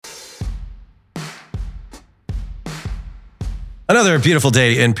Another beautiful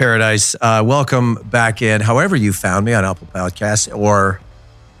day in paradise. Welcome back in, however you found me on Apple Podcasts or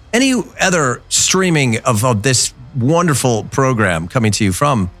any other streaming of this wonderful program coming to you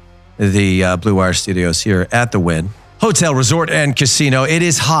from the Blue Wire Studios here at the Wynn Hotel, Resort, and Casino. It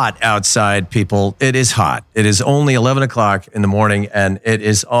is hot outside, people. It is hot. It is only 11 o'clock in the morning, and it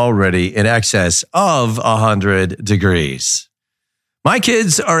is already in excess of 100 degrees. My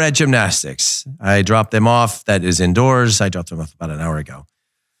kids are at gymnastics. I dropped them off. That is indoors. I dropped them off about an hour ago.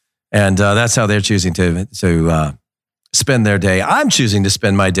 And that's how they're choosing to spend their day. I'm choosing to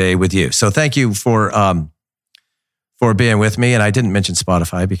spend my day with you. So thank you for being with me. And I didn't mention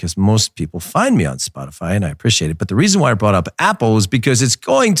Spotify because most people find me on Spotify, and I appreciate it. But the reason why I brought up Apple is because it's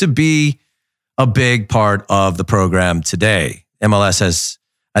going to be a big part of the program today. MLS has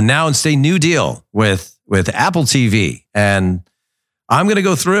announced a new deal with Apple TV, and I'm going to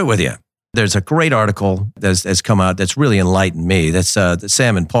go through it with you. There's a great article that's come out that's really enlightened me. That's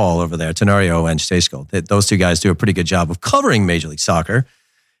Sam and Paul over there, Tenorio and Stejsko. Those two guys do a pretty good job of covering Major League Soccer,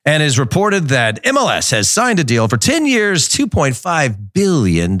 and is reported that MLS has signed a deal for 10 years, $2.5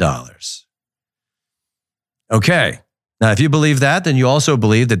 billion. Okay. Now, if you believe that, then you also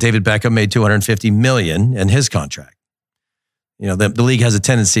believe that David Beckham made $250 million in his contract. You know, the league has a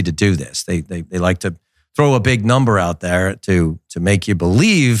tendency to do this. They like to throw a big number out there to make you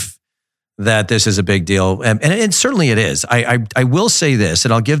believe that this is a big deal. And certainly it is. I will say this,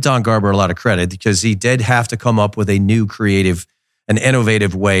 and I'll give Don Garber a lot of credit because he did have to come up with a new creative and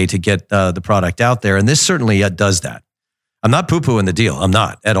innovative way to get the product out there. And this certainly does that. I'm not poo-pooing the deal. I'm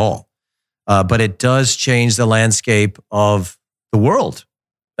not at all. But it does change the landscape of the world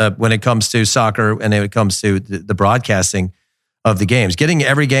when it comes to soccer and when it comes to the broadcasting of the games, getting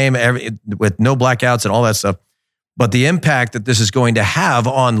every game with no blackouts and all that stuff. But the impact that this is going to have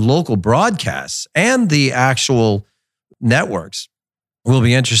on local broadcasts and the actual networks will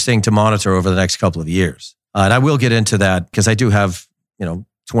be interesting to monitor over the next couple of years. And I will get into that because I do have,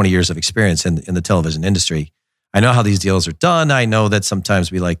 20 years of experience in the television industry. I know how these deals are done. I know that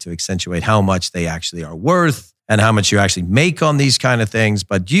sometimes we like to accentuate how much they actually are worth and how much you actually make on these kind of things.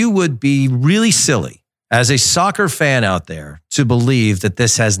 But you would be really silly as a soccer fan out there to believe that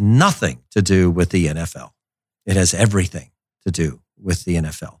this has nothing to do with the NFL. It has everything to do with the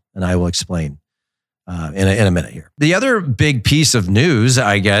NFL. And I will explain in a minute here. The other big piece of news,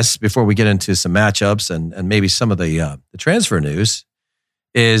 I guess, before we get into some matchups and maybe some of the transfer news,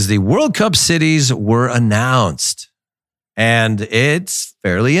 is the World Cup cities were announced. And it's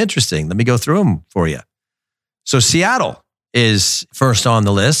fairly interesting. Let me go through them for you. So Seattle is first on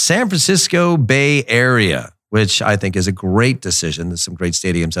the list. San Francisco Bay Area, which I think is a great decision. There's some great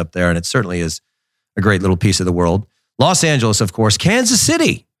stadiums up there, and it certainly is a great little piece of the world. Los Angeles, of course. Kansas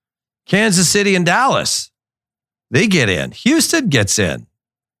City and Dallas. They get in. Houston gets in.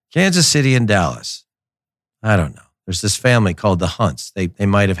 Kansas City and Dallas. I don't know. There's this family called the Hunts. They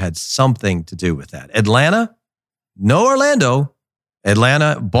might have had something to do with that. Atlanta, no Orlando.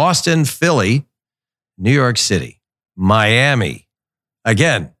 Atlanta, Boston, Philly, New York City. Miami.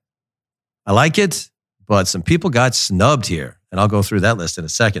 Again, I like it, but some people got snubbed here, and I'll go through that list in a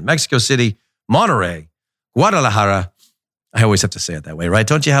second. Mexico City, Monterrey, Guadalajara. I always have to say it that way, right?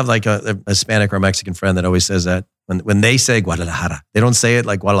 Don't you have like a Hispanic or a Mexican friend that always says that? When they say Guadalajara, they don't say it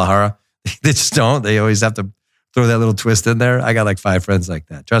like Guadalajara. They just don't. They always have to throw that little twist in there. I got like 5 friends like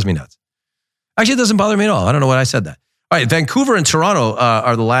that. Drives me nuts. Actually, it doesn't bother me at all. I don't know why I said that. All right, Vancouver and Toronto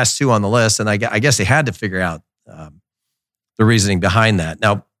are the last two on the list, and I guess they had to figure out the reasoning behind that.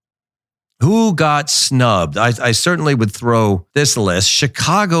 Now, who got snubbed? I certainly would throw this list,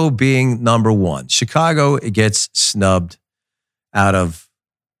 Chicago being number one. Chicago gets snubbed out of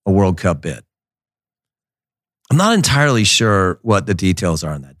a World Cup bid. I'm not entirely sure what the details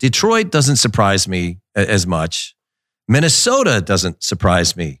are on that. Detroit doesn't surprise me as much. Minnesota doesn't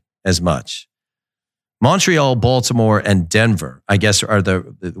surprise me as much. Montreal, Baltimore, and Denver, I guess, are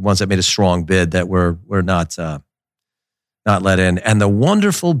the ones that made a strong bid that were not let in. And the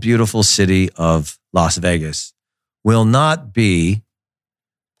wonderful, beautiful city of Las Vegas will not be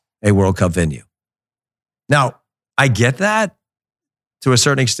a World Cup venue. Now, I get that to a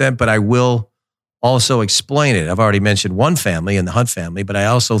certain extent, but I will also explain it. I've already mentioned one family in the Hunt family, but I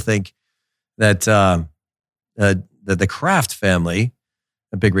also think that the Kraft family,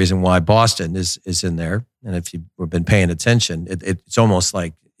 a big reason why Boston is in there. And if you've been paying attention, it's almost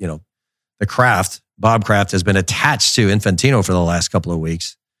like, the Kraft, Bob Kraft, has been attached to Infantino for the last couple of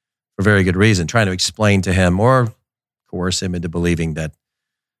weeks for very good reason, trying to explain to him or coerce him into believing that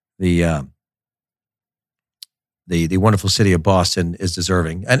the wonderful city of Boston is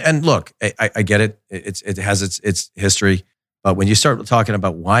deserving. And look, I get it. It has its history. But when you start talking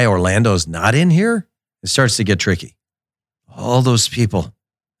about why Orlando's not in here, it starts to get tricky. All those people.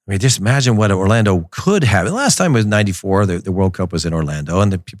 I mean, just imagine what Orlando could have. The last time was 94. The World Cup was in Orlando,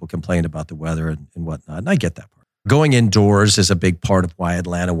 and the people complained about the weather and whatnot. And I get that part. Going indoors is a big part of why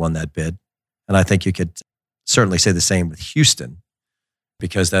Atlanta won that bid. And I think you could certainly say the same with Houston,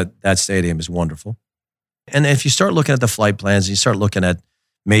 because that stadium is wonderful. And if you start looking at the flight plans, you start looking at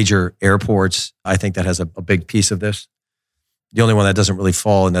major airports, I think that has a big piece of this. The only one that doesn't really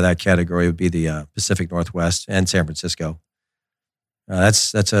fall into that category would be the Pacific Northwest and San Francisco.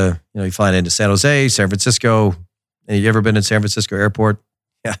 That's you fly into San Jose, San Francisco. Have you ever been in San Francisco airport?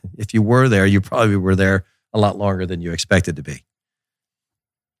 Yeah, if you were there, you probably were there a lot longer than you expected to be.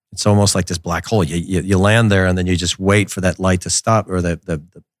 It's almost like this black hole. You land there and then you just wait for that light to stop, or the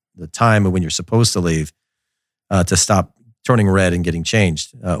time when you're supposed to leave to stop turning red and getting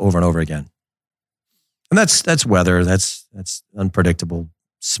changed over and over again. And that's weather. That's unpredictable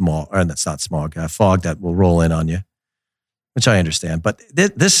smog, or that's not smog, fog that will roll in on you, which I understand. But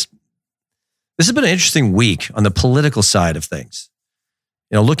this has been an interesting week on the political side of things.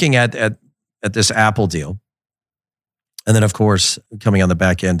 Looking at this Apple deal, and then of course coming on the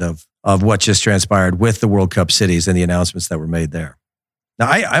back end of what just transpired with the World Cup cities and the announcements that were made there. Now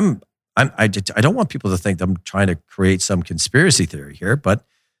I don't want people to think that I'm trying to create some conspiracy theory here, but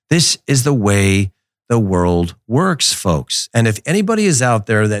this is the way the world works, folks. And if anybody is out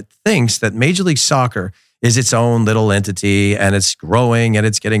there that thinks that Major League Soccer is its own little entity and it's growing and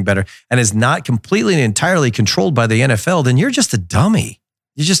it's getting better and is not completely and entirely controlled by the NFL, then you're just a dummy.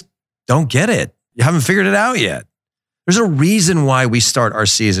 You just don't get it. You haven't figured it out yet. There's a reason why we start our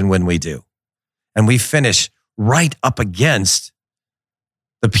season when we do. And we finish right up against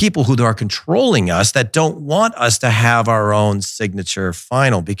the people who are controlling us that don't want us to have our own signature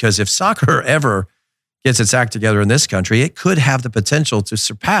final. Because if soccer ever gets its act together in this country, it could have the potential to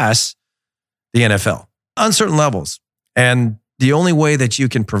surpass the NFL on certain levels. And the only way that you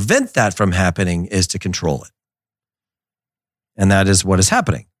can prevent that from happening is to control it. And that is what is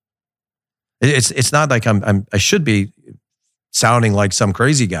happening. It's not like I should be sounding like some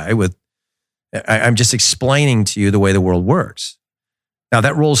crazy guy I'm just explaining to you the way the world works. Now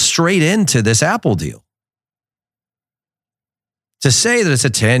that rolls straight into this Apple deal. To say that it's a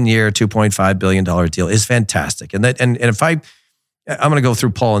 10-year, $2.5 billion deal is fantastic. And if I'm going to go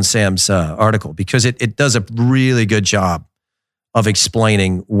through Paul and Sam's article because it does a really good job of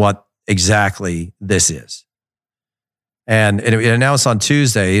explaining what exactly this is. And it announced on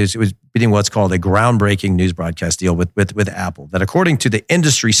Tuesday, it was being what's called a groundbreaking news broadcast deal with Apple, that according to the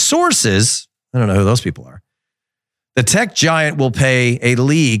industry sources, I don't know who those people are, the tech giant will pay a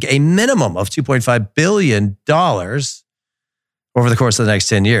league a minimum of $2.5 billion over the course of the next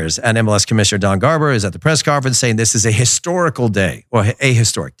 10 years. And MLS Commissioner Don Garber is at the press conference saying this is a historical day, or a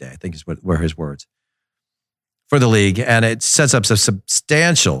historic day, I think were his words, for the league. And it sets up a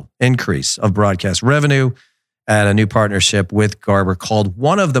substantial increase of broadcast revenue and a new partnership with Garber called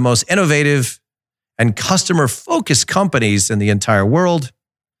one of the most innovative and customer-focused companies in the entire world.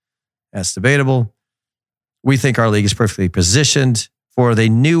 That's debatable. We think our league is perfectly positioned for the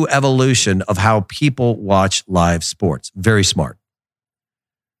new evolution of how people watch live sports. Very smart.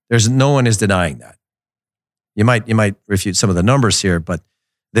 No one is denying that. You might refute some of the numbers here, but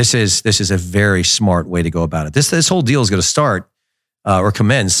this is a very smart way to go about it. This whole deal is going to start or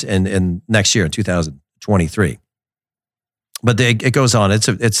commence in next year in 2023. But it goes on.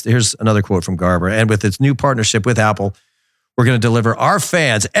 Here's another quote from Garber. And with its new partnership with Apple, we're going to deliver our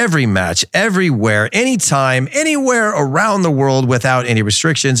fans every match, everywhere, anytime, anywhere around the world without any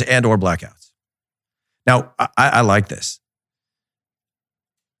restrictions and or blackouts. Now, I like this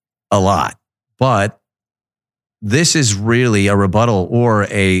a lot, but this is really a rebuttal or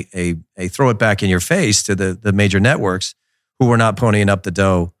a throw it back in your face to the major networks who were not ponying up the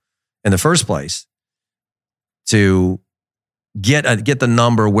dough in the first place to get the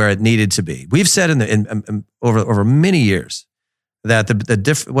number where it needed to be. We've said over many years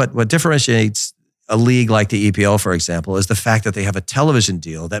that what differentiates a league like the EPL, for example, is the fact that they have a television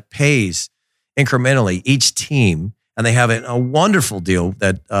deal that pays incrementally each team, and they have a wonderful deal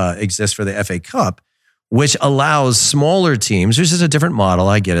that exists for the FA Cup, which allows smaller teams. This is a different model.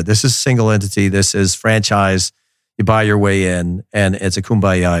 I get it. This is single entity. This is franchise. You buy your way in, and it's a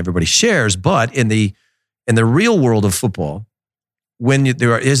kumbaya. Everybody shares. But in the real world of football, when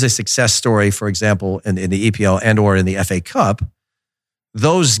there is a success story, for example, in the EPL and or in the FA Cup,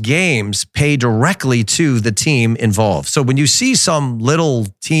 those games pay directly to the team involved. So when you see some little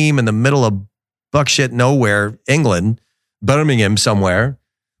team in the middle of buckshit nowhere, England, Birmingham somewhere,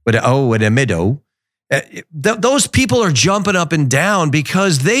 with a meadow, Those people are jumping up and down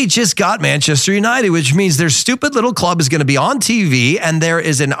because they just got Manchester United, which means their stupid little club is going to be on TV, and there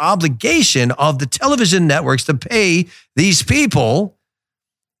is an obligation of the television networks to pay these people,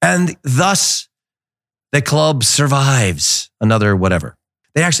 and thus the club survives another whatever.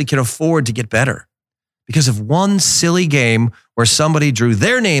 They actually can afford to get better because of one silly game where somebody drew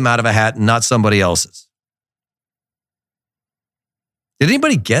their name out of a hat and not somebody else's. Did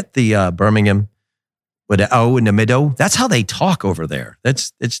anybody get the Birmingham with the O in the middle? That's how they talk over there.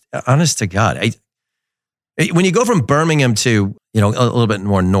 It's honest to God. When you go from Birmingham to, a little bit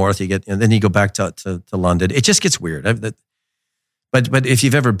more north, and then you go back to London, it just gets weird. But if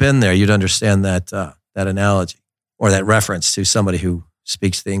you've ever been there, you'd understand that analogy or that reference to somebody who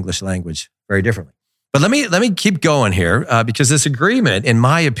speaks the English language very differently. But let me keep going here because this agreement, in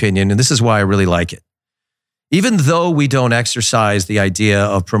my opinion, and this is why I really like it, even though we don't exercise the idea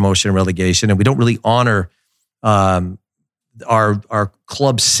of promotion and relegation, and we don't really honor our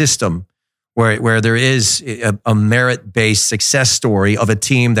club system, where there is a merit-based success story of a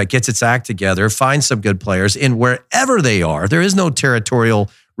team that gets its act together, finds some good players in wherever they are. There is no territorial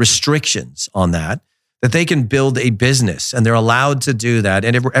restrictions on that they can build a business, and they're allowed to do that,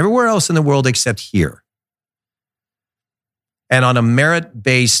 and everywhere else in the world except here. And on a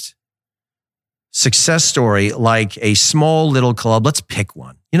merit-based success story like a small little club, let's pick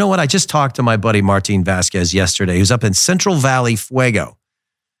one. You know what? I just talked to my buddy Martin Vasquez yesterday, who's up in Central Valley Fuego.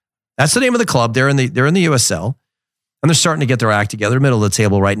 That's the name of the club. They're in the USL, and they're starting to get their act together, middle of the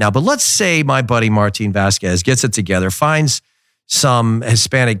table right now. But let's say my buddy Martin Vasquez gets it together, finds some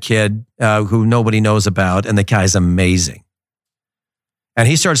Hispanic kid who nobody knows about, and the guy's amazing. And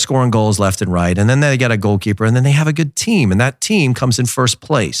he starts scoring goals left and right, and then they get a goalkeeper, and then they have a good team, and that team comes in first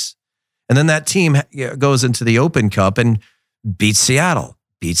place. And then that team goes into the Open Cup and beats Seattle,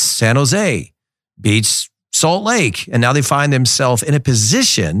 beats San Jose, beats Salt Lake. And now they find themselves in a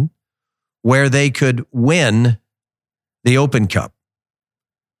position where they could win the Open Cup.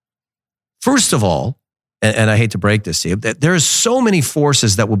 First of all, and I hate to break this to you, that there are so many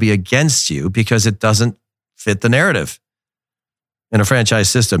forces that will be against you because it doesn't fit the narrative in a franchise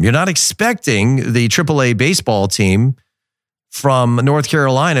system. You're not expecting the AAA baseball team from North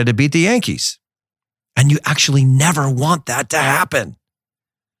Carolina to beat the Yankees. And you actually never want that to happen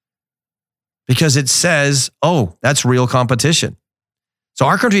because it says, oh, that's real competition. So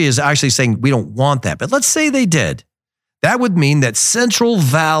our country is actually saying we don't want that. But let's say they did. That would mean that Central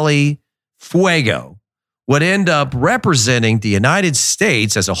Valley Fuego would end up representing the United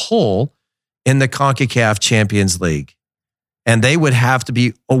States as a whole in the CONCACAF Champions League. And they would have to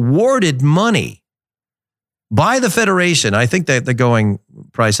be awarded money by the federation. I think that the going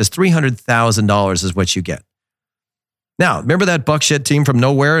price is $300,000 is what you get. Now, remember that buckshit team from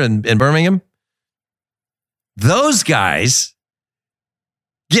nowhere in Birmingham? Those guys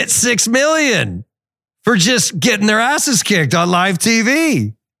get $6 million for just getting their asses kicked on live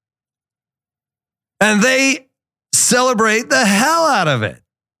TV. And they celebrate the hell out of it.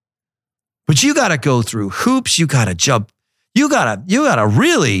 But you got to go through hoops. You got to jump. You got to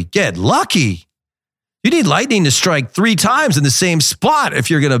really get lucky. You need lightning to strike 3 times in the same spot if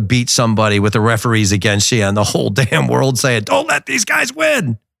you're going to beat somebody with the referees against you and the whole damn world saying, don't let these guys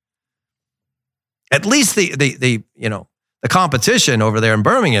win. At least the competition over there in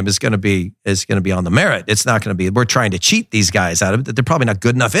Birmingham is going to be on the merit. It's not going to be, we're trying to cheat these guys out of it. They're probably not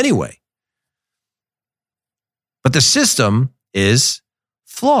good enough anyway. But the system is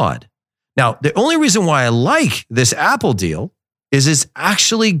flawed. Now, the only reason why I like this Apple deal is it's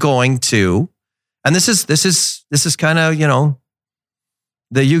actually going to, and this is kind of,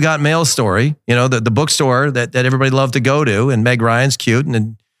 the You Got Mail story, the bookstore that everybody loved to go to, and Meg Ryan's cute,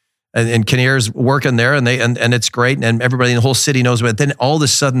 and Kinnear's working there, and it's great, and everybody in the whole city knows about it. Then all of a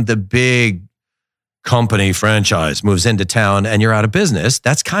sudden, the big company franchise moves into town, and you're out of business.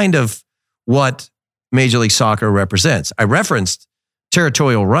 That's kind of what Major League Soccer represents. I referenced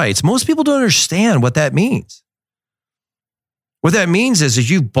territorial rights. Most people don't understand what that means. What that means is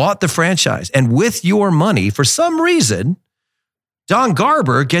you bought the franchise, and with your money, for some reason, Don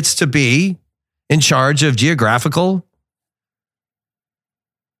Garber gets to be in charge of geographical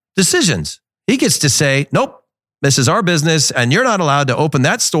decisions. He gets to say, nope, this is our business, and you're not allowed to open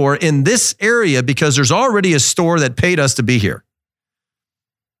that store in this area because there's already a store that paid us to be here.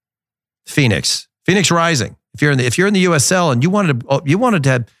 Phoenix Rising. If you're in the USL and you wanted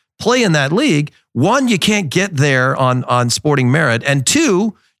to play in that league, 1, you can't get there on sporting merit, and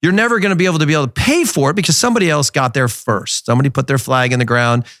 2, you're never going to be able to pay for it because somebody else got there first. Somebody put their flag in the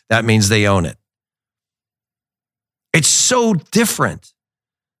ground. That means they own it. It's so different.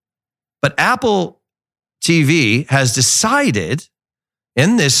 But Apple TV has decided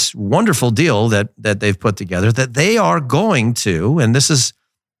in this wonderful deal that they've put together that they are going to, and this is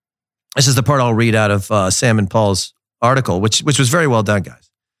the part I'll read out of Sam and Paul's article, which was very well done, guys.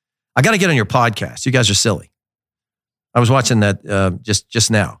 I got to get on your podcast. You guys are silly. I was watching that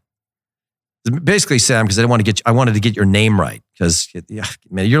just now. Basically, Sam, because I wanted to get your name right, because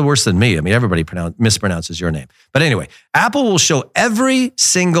man, you're worse than me. I mean, everybody mispronounces your name. But anyway, Apple will show every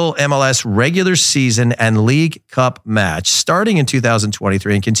single MLS regular season and League Cup match starting in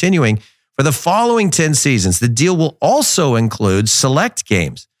 2023 and continuing for the following 10 seasons. The deal will also include select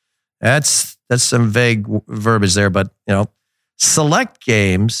games. That's some vague verbiage there, but select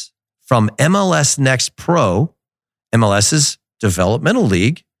games from MLS Next Pro, MLS's developmental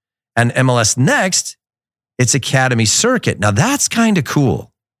league, and MLS Next, its academy circuit. Now that's kind of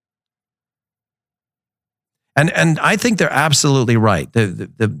cool. And I think they're absolutely right.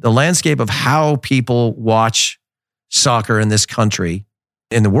 The landscape of how people watch soccer in this country,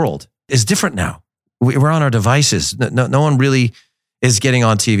 in the world, is different now. We're on our devices. No one really is getting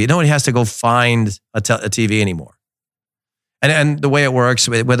on TV. Nobody has to go find a TV anymore. And the way it works,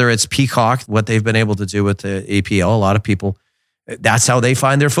 whether it's Peacock, what they've been able to do with the APL, a lot of people, that's how they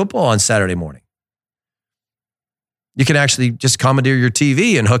find their football on Saturday morning. You can actually just commandeer your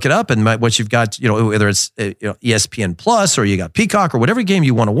TV and hook it up, and what you've got, whether it's ESPN Plus or you got Peacock or whatever game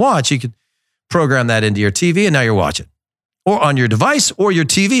you want to watch, you could program that into your TV, and now you're watching, or on your device or your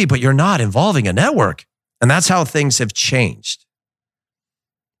TV, but you're not involving a network. And that's how things have changed.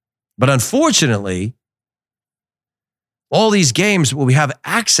 But unfortunately, all these games we have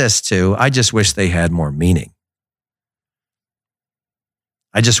access to, I just wish they had more meaning.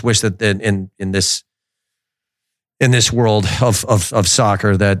 I just wish that in this world of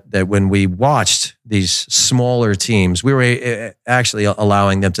soccer that when we watched these smaller teams, we were actually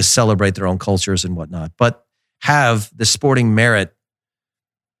allowing them to celebrate their own cultures and whatnot, but have the sporting merit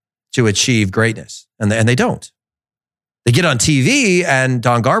to achieve greatness. And they don't. They get on TV and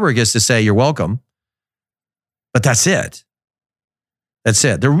Don Garber gets to say, "You're welcome." But that's it. That's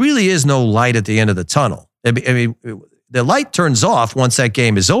it. There really is no light at the end of the tunnel. I mean, the light turns off once that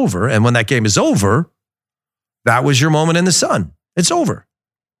game is over. And when that game is over, that was your moment in the sun. It's over.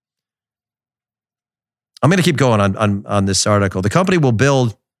 I'm going to keep going on this article. The company will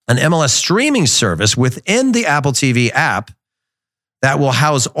build an MLS streaming service within the Apple TV app that will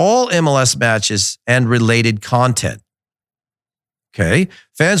house all MLS matches and related content. Okay.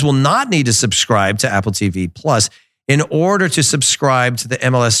 Fans will not need to subscribe to Apple TV Plus in order to subscribe to the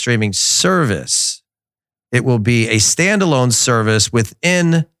MLS streaming service. It will be a standalone service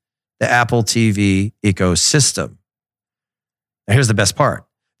within the Apple TV ecosystem. Now, here's the best part.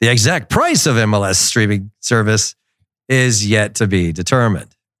 The exact price of MLS streaming service is yet to be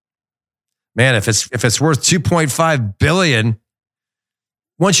determined. Man, if it's worth $2.5 billion,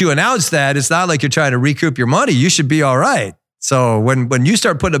 once you announce that, it's not like you're trying to recoup your money. You should be all right. So when you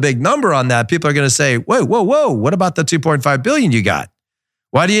start putting a big number on that, people are going to say, whoa, what about the $2.5 billion you got?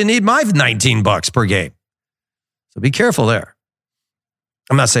 Why do you need my $19 per game? So be careful there.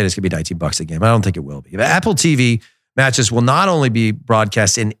 I'm not saying it's going to be $19 a game. I don't think it will be. Apple TV matches will not only be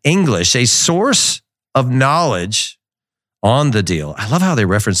broadcast in English, a source of knowledge on the deal. I love how they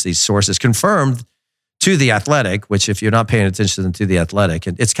reference these sources, confirmed to The Athletic, which if you're not paying attention to The Athletic,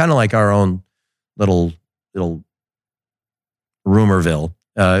 it's kind of like our own little rumorville.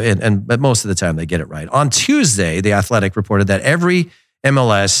 But most of the time they get it right. On Tuesday, The Athletic reported that every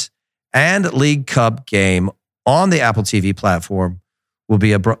MLS and League Cup game on the Apple TV platform will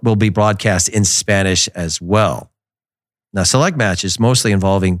be broadcast in Spanish as well. Now, select matches, mostly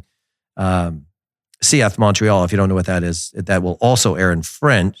involving CF Montreal, if you don't know what that is, that will also air in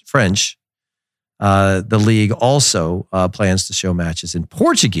French. The league also plans to show matches in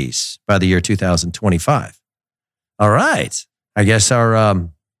Portuguese by the year 2025. All right. I guess our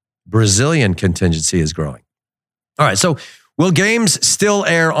Brazilian contingency is growing. All right. So will games still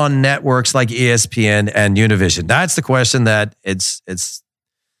air on networks like ESPN and Univision? That's the question that is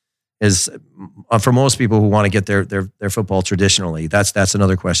for most people who want to get their football traditionally. That's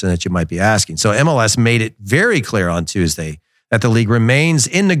another question that you might be asking. So MLS made it very clear on Tuesday that the league remains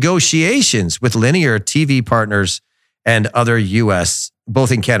in negotiations with linear TV partners and other U.S.,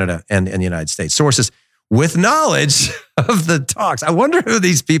 both in Canada and the United States. Sources with knowledge of the talks. I wonder who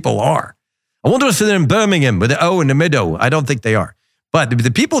these people are. I wonder if they're in Birmingham with the O in the middle. I don't think they are. But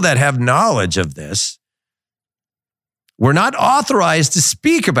the people that have knowledge of this were not authorized to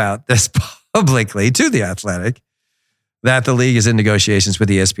speak about this publicly to The Athletic, that the league is in negotiations with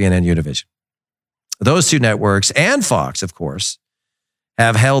ESPN and Univision. Those two networks and Fox, of course,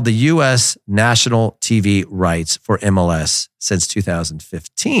 have held the U.S. national TV rights for MLS since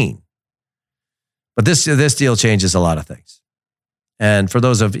 2015. But this deal changes a lot of things. And for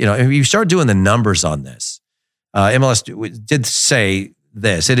those of, if you start doing the numbers on this, MLS did say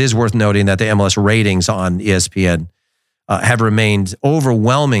this. It is worth noting that the MLS ratings on ESPN have remained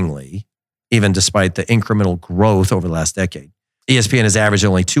overwhelmingly, even despite the incremental growth over the last decade. ESPN has averaged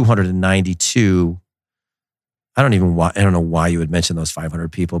only 292. I don't know why you would mention those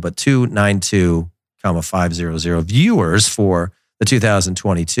 500 people, but 292,500 viewers for the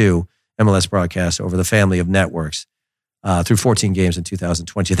 2022 MLS broadcast over the family of networks through 14 games in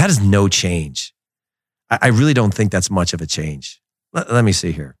 2020. That is no change. I really don't think that's much of a change. Let me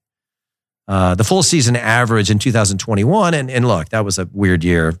see here. The full season average in 2021, and look, that was a weird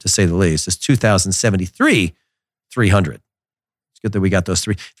year to say the least, is 2,073, 300. It's good that we got those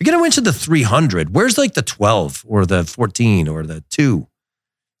three. If you're going to mention the 300, where's like the 12 or the 14 or the 2? You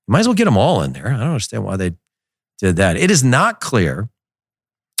might as well get them all in there. I don't understand why they did that. It is not clear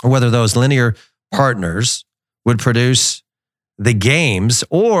whether those linear partners would produce the games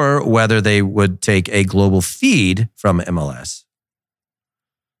or whether they would take a global feed from MLS.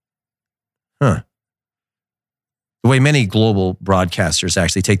 The way many global broadcasters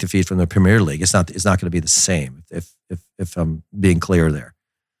actually take the feed from the Premier League, it's not going to be the same. If I'm being clear there,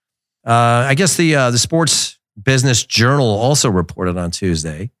 I guess the Sports Business Journal also reported on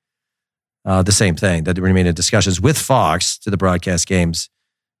Tuesday the same thing, that there remain in discussions with Fox to the broadcast games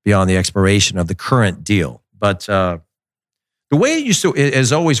beyond the expiration of the current deal. But the way it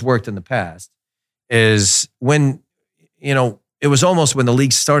has always worked in the past is when, it was almost when the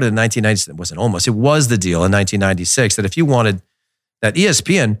league started in 1996. It wasn't almost. It was the deal in 1996 that if you wanted that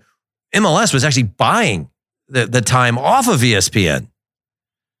ESPN, MLS was actually buying the time off of ESPN.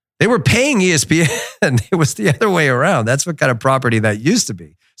 They were paying ESPN. It was the other way around. That's what kind of property that used to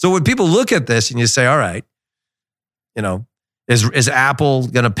be. So when people look at this and you say, all right, is Apple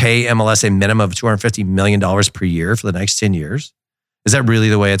going to pay MLS a minimum of $250 million per year for the next 10 years? Is that really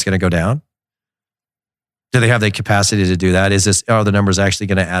the way it's going to go down? Do they have the capacity to do that? Are the numbers actually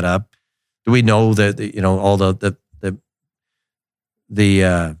going to add up? Do we know that all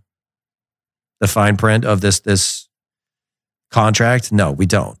the fine print of this contract? No, we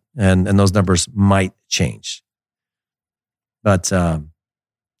don't, and those numbers might change. But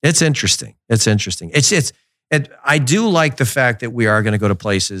it's interesting. It's interesting. I do like the fact that we are going to go to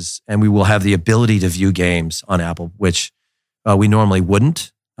places and we will have the ability to view games on Apple, which we normally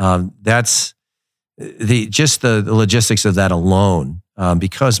wouldn't. That's the logistics of that alone,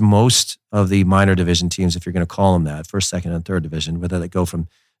 because most of the minor division teams, if you're going to call them that, first, second, and third division, whether they go from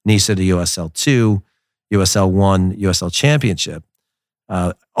NISA to USL 2, USL 1, USL Championship,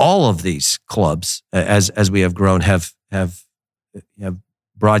 all of these clubs, as we have grown, have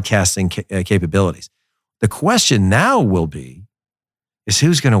broadcasting capabilities. The question now will be, is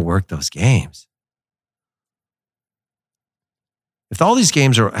who's going to work those games? If all these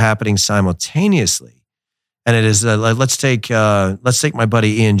games are happening simultaneously, and it is, let's take my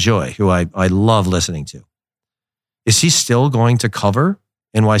buddy Ian Joy, who I love listening to. Is he still going to cover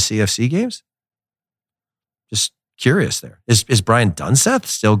NYCFC games? Just curious there. Is Brian Dunseth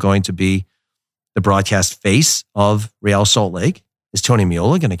still going to be the broadcast face of Real Salt Lake? Is Tony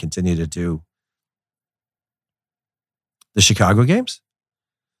Meola going to continue to do the Chicago games?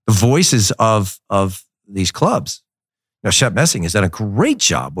 The voices of these clubs. Shep Messing has done a great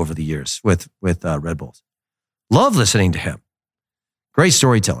job over the years with Red Bulls. Love listening to him. Great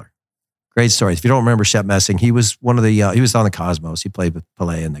storyteller. Great stories. If you don't remember Shep Messing, he was one of the he was on the Cosmos. He played with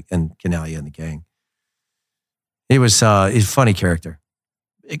Pelé and Canalia and the gang. He's a funny character.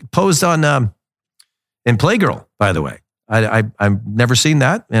 It posed on in Playgirl, by the way. I've never seen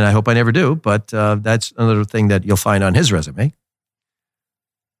that, and I hope I never do. But that's another thing that you'll find on his resume.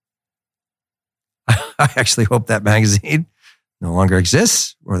 I actually hope that magazine no longer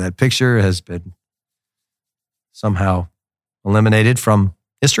exists, or that picture has been somehow eliminated from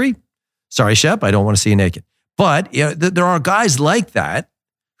history. Sorry, Shep, I don't want to see you naked. But there are guys like that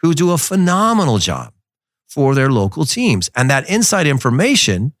who do a phenomenal job for their local teams. And that inside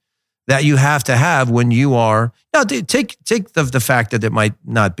information that you have to have when you are, take the fact that it might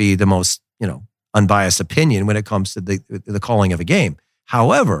not be the most, unbiased opinion when it comes to the calling of a game.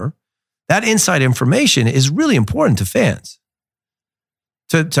 However, that inside information is really important to fans.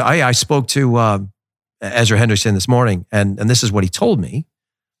 I spoke to Ezra Hendrickson this morning, and this is what he told me.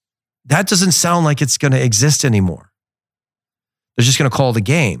 That doesn't sound like it's going to exist anymore. They're just going to call the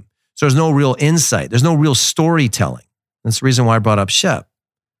game. So there's no real insight. There's no real storytelling. That's the reason why I brought up Shep.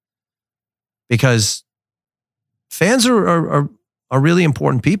 Because fans are are really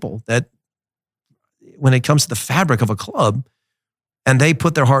important people that when it comes to the fabric of a club and they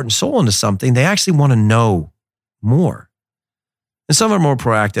put their heart and soul into something, they actually want to know more. And some are more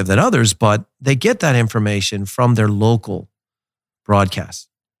proactive than others, but they get that information from their local broadcasts.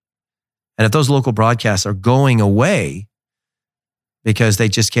 And if those local broadcasts are going away because they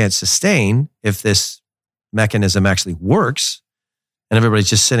just can't sustain if this mechanism actually works and everybody's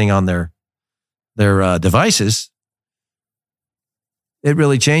just sitting on their devices, it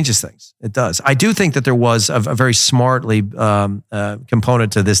really changes things. It does. I do think that there was a very smartly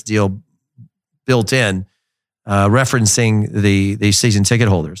component to this deal built in, referencing the season ticket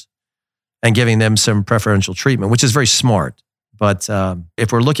holders and giving them some preferential treatment, which is very smart. But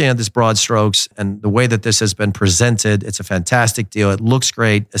if we're looking at this broad strokes and the way that this has been presented, it's a fantastic deal. It looks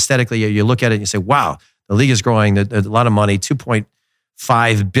great. Aesthetically, you look at it and you say, wow, the league is growing. There's a lot of money,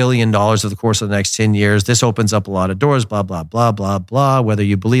 $2.5 billion over the course of the next 10 years. This opens up a lot of doors, blah, blah, blah, blah, blah. Whether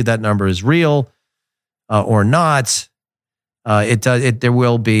you believe that number is real or not, there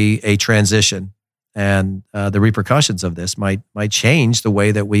will be a transition. And the repercussions of this might change the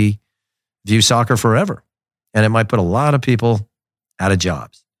way that we view soccer forever. And it might put a lot of people out of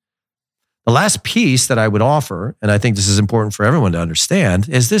jobs. The last piece that I would offer, and I think this is important for everyone to understand,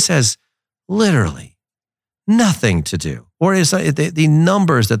 is this has literally nothing to do, or is the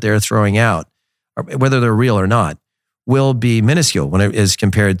numbers that they're throwing out, whether they're real or not, will be minuscule when it is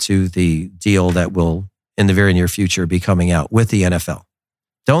compared to the deal that will, in the very near future, be coming out with the NFL.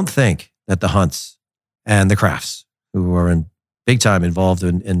 Don't think that the Hunts and the Crafts, who are big time involved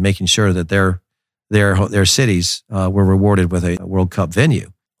in making sure that their cities were rewarded with a World Cup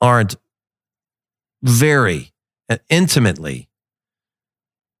venue, aren't very intimately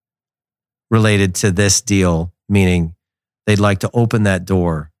related to this deal, meaning they'd like to open that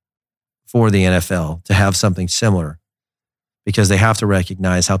door for the NFL to have something similar because they have to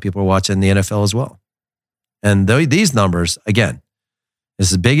recognize how people are watching the NFL as well. And these numbers, again,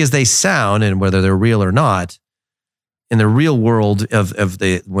 as big as they sound and whether they're real or not, in the real world of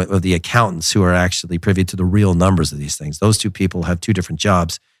the accountants who are actually privy to the real numbers of these things, those two people have two different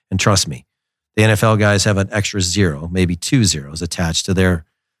jobs. And trust me, the NFL guys have an extra zero, maybe 2 zeros attached to their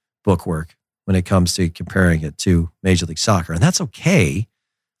bookwork when it comes to comparing it to Major League Soccer. And that's okay,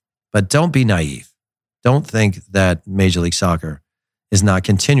 but don't be naive. Don't think that Major League Soccer is not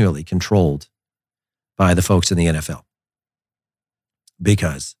continually controlled by the folks in the NFL,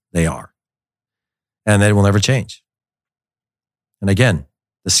 because they are. And that will never change. And again,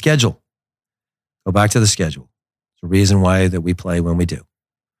 the schedule. Go back to the schedule. It's the reason why that we play when we do.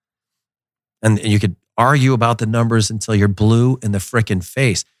 And you could argue about the numbers until you're blue in the frickin'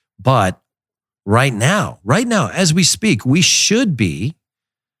 face. But right now, as we speak, we should be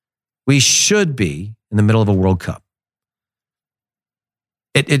in the middle of a World Cup.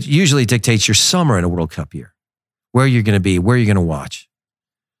 It usually dictates your summer in a World Cup year, where you're going to be, where you're going to watch.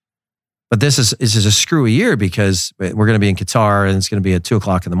 But this is a screwy year because we're going to be in Qatar and it's going to be at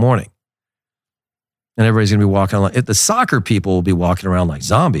 2:00 in the morning. And everybody's going to be walking around. The soccer people will be walking around like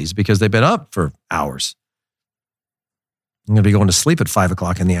zombies because they've been up for hours. I'm going to be going to sleep at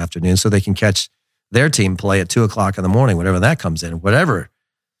 5:00 in the afternoon so they can catch their team play at 2:00 in the morning, whenever that comes in, whatever.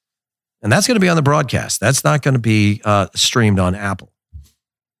 And that's going to be on the broadcast. That's not going to be streamed on Apple.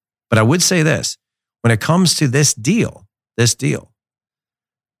 But I would say this, when it comes to this deal,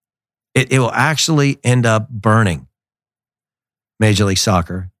 it will actually end up burning Major League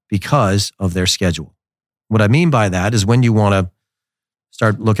Soccer because of their schedule. What I mean by that is when you want to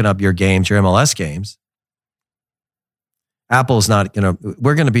start looking up your games, your MLS games, Apple's not going to,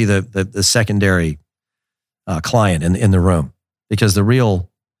 we're going to be the secondary client in the room, because the real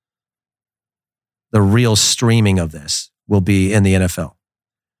streaming of this will be in the NFL.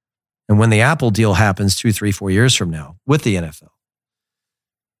 And when the Apple deal happens 2, 3, 4 years from now with the NFL,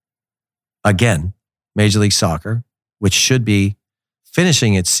 again, Major League Soccer, which should be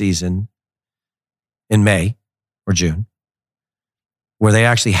finishing its season in May or June, where they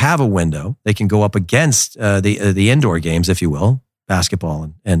actually have a window. They can go up against the indoor games, if you will,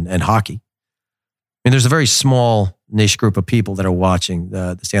 basketball and hockey. I mean, there's a very small niche group of people that are watching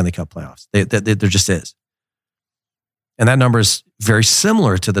the Stanley Cup playoffs. There just is. And that number is very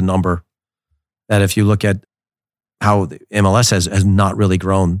similar to the number that if you look at how the MLS has not really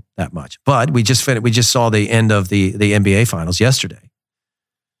grown that much. But we just saw the end of the NBA finals yesterday.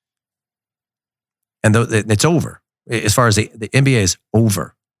 And it's over. As far as the NBA is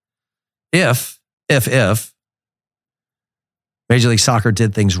over. If Major League Soccer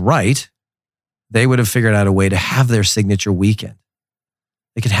did things right, they would have figured out a way to have their signature weekend.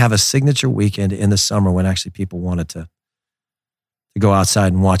 They could have a signature weekend in the summer when actually people wanted to to go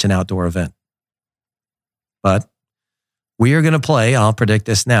outside and watch an outdoor event. But we are going to play, I'll predict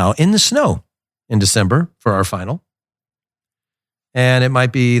this now, in the snow in December for our final. And it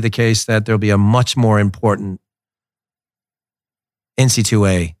might be the case that there'll be a much more important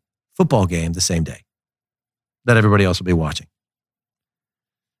NC2A football game the same day that everybody else will be watching.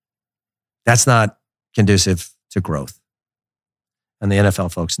 That's not conducive to growth. And the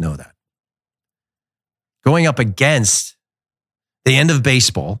NFL folks know that. Going up against the end of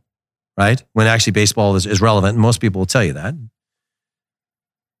baseball, right? When actually baseball is relevant, and most people will tell you that.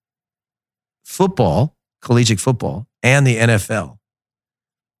 Football, collegiate football, and the NFL.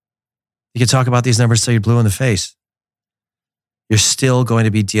 You can talk about these numbers till you're blue in the face. You're still going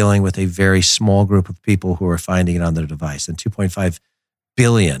to be dealing with a very small group of people who are finding it on their device. And 2.5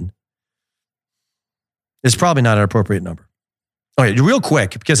 billion is probably not an appropriate number. All right, real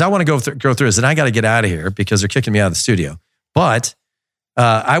quick, because I want to go through this, and I got to get out of here because they're kicking me out of the studio. But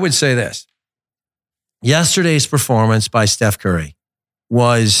I would say this. Yesterday's performance by Steph Curry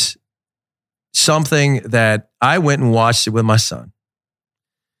was something that I went and watched it with my son.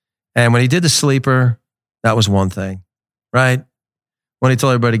 And when he did the sleeper, that was one thing, right? When he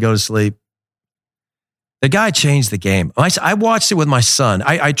told everybody to go to sleep, the guy changed the game. I watched it with my son.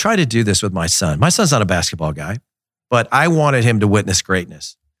 I try to do this with my son. My son's not a basketball guy, but I wanted him to witness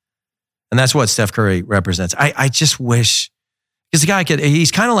greatness. And that's what Steph Curry represents. I just wish, because the guy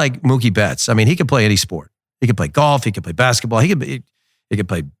he's kind of like Mookie Betts. I mean, he could play any sport. He could play golf. He could play basketball. He could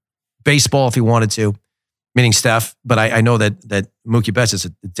play baseball if he wanted to, meaning Steph. But I know that Mookie Betts is a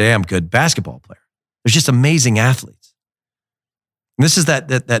damn good basketball player. They're just amazing athletes. And this is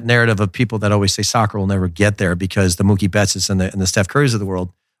that narrative of people that always say soccer will never get there because the Mookie Bettses and the Steph Currys of the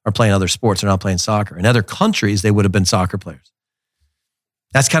world are playing other sports. They're not playing soccer. In other countries, they would have been soccer players.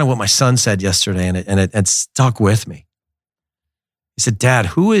 That's kind of what my son said yesterday, and it stuck with me. He said, "Dad,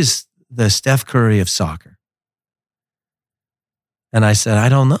 who is the Steph Curry of soccer?" And I said, "I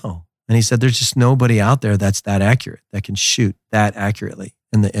don't know." And he said, "There's just nobody out there that's that accurate, that can shoot that accurately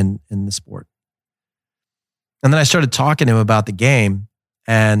in the sport." And then I started talking to him about the game,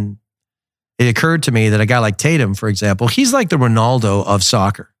 and it occurred to me that a guy like Tatum, for example, he's like the Ronaldo of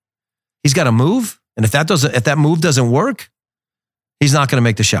soccer. He's got a move, and if that move doesn't work, he's not going to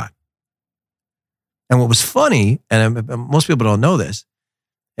make the shot. And what was funny, and most people don't know this,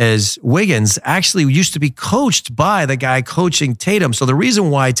 is Wiggins actually used to be coached by the guy coaching Tatum. So the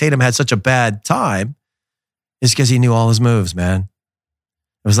reason why Tatum had such a bad time is because he knew all his moves, man.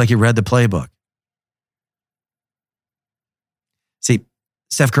 It was like he read the playbook. See,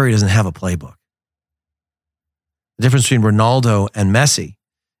 Steph Curry doesn't have a playbook. The difference between Ronaldo and Messi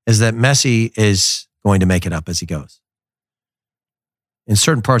is that Messi is going to make it up as he goes. In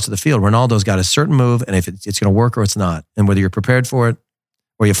certain parts of the field, Ronaldo's got a certain move, and if it's going to work or it's not, and whether you're prepared for it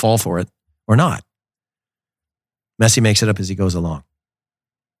or you fall for it or not. Messi makes it up as he goes along.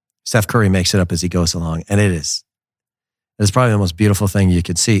 Steph Curry makes it up as he goes along, and it's probably the most beautiful thing you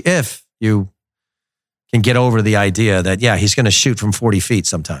could see if you can get over the idea that, yeah, he's going to shoot from 40 feet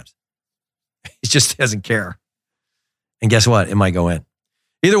sometimes. He just doesn't care. And guess what? It might go in.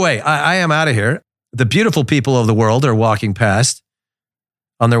 Either way, I am out of here. The beautiful people of the world are walking past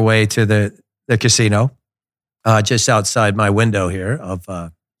on their way to the casino, just outside my window here of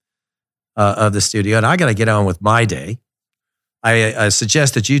the studio. And I got to get on with my day. I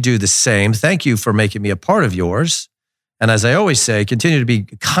suggest that you do the same. Thank you for making me a part of yours. And as I always say, continue to be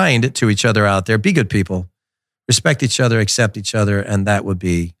kind to each other out there. Be good people. Respect each other, accept each other, and that would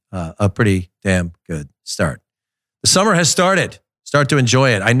be a pretty damn good start. The summer has started. Start to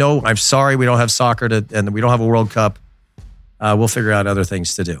enjoy it. I know, I'm sorry we don't have soccer and we don't have a World Cup. We'll figure out other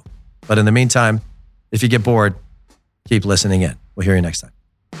things to do. But in the meantime, if you get bored, keep listening in. We'll hear you next time.